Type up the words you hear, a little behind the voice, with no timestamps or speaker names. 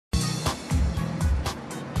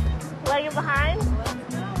lagging behind?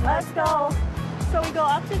 Let's go. So we go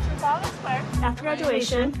up to Trafalgar Square. After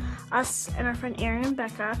graduation, us and our friend Erin and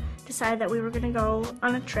Becca decided that we were going to go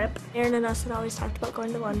on a trip. Erin and us had always talked about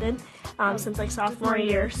going to London since like sophomore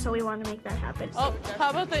year, so we wanted to make that happen. Oh,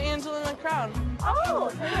 how about the Angelina Crown? Oh,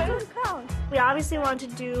 the Angelina Crown. We obviously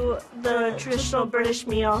wanted to do the traditional British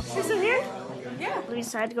meal. Is it here? Yeah. We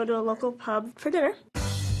decided to go to a local pub for dinner.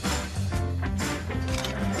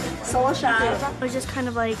 Solo shot. It was just kind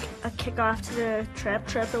of like a kickoff to the trip,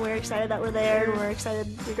 and we're excited that we're there. We're excited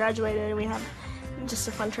we graduated, and we have just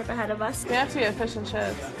a fun trip ahead of us. We have to get fish and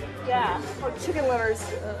chips. Yeah, or chicken livers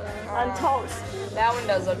on toast. That one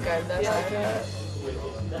does look good. That's Yeah.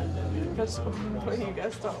 What you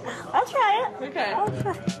guys don't. I'll try it. Okay. I'll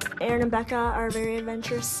try. Erin and Becca are very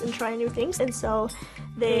adventurous in trying new things, and so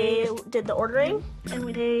they did the ordering,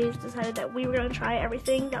 and they decided that we were going to try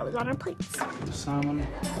everything that was on our plates. Salmon,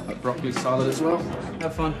 broccoli salad as well.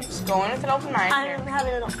 Have fun. Just go in with an open mind. I'm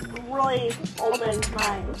having a really open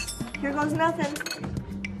mind. Here goes nothing.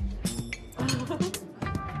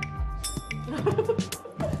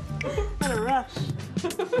 What a rush.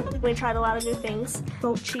 We tried a lot of new things.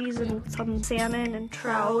 Goat cheese and some salmon and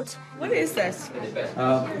trout. What is this?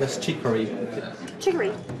 That's chicory. Chicory.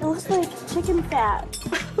 It looks like chicken fat.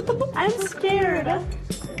 I'm scared.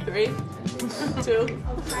 3, 2,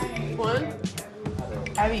 1.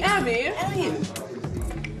 Abby.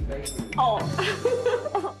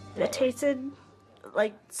 Oh. It tasted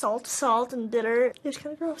like salt and bitter. It was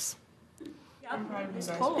kind of gross. It's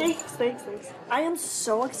cold. Thanks. I am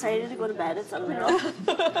so excited to go to bed. It's unreal.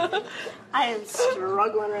 I am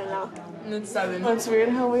struggling right now. And it's 7. It's weird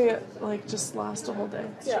how we like just last a whole day.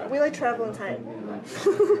 Yeah, we like traveling time.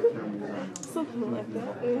 Something like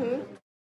that.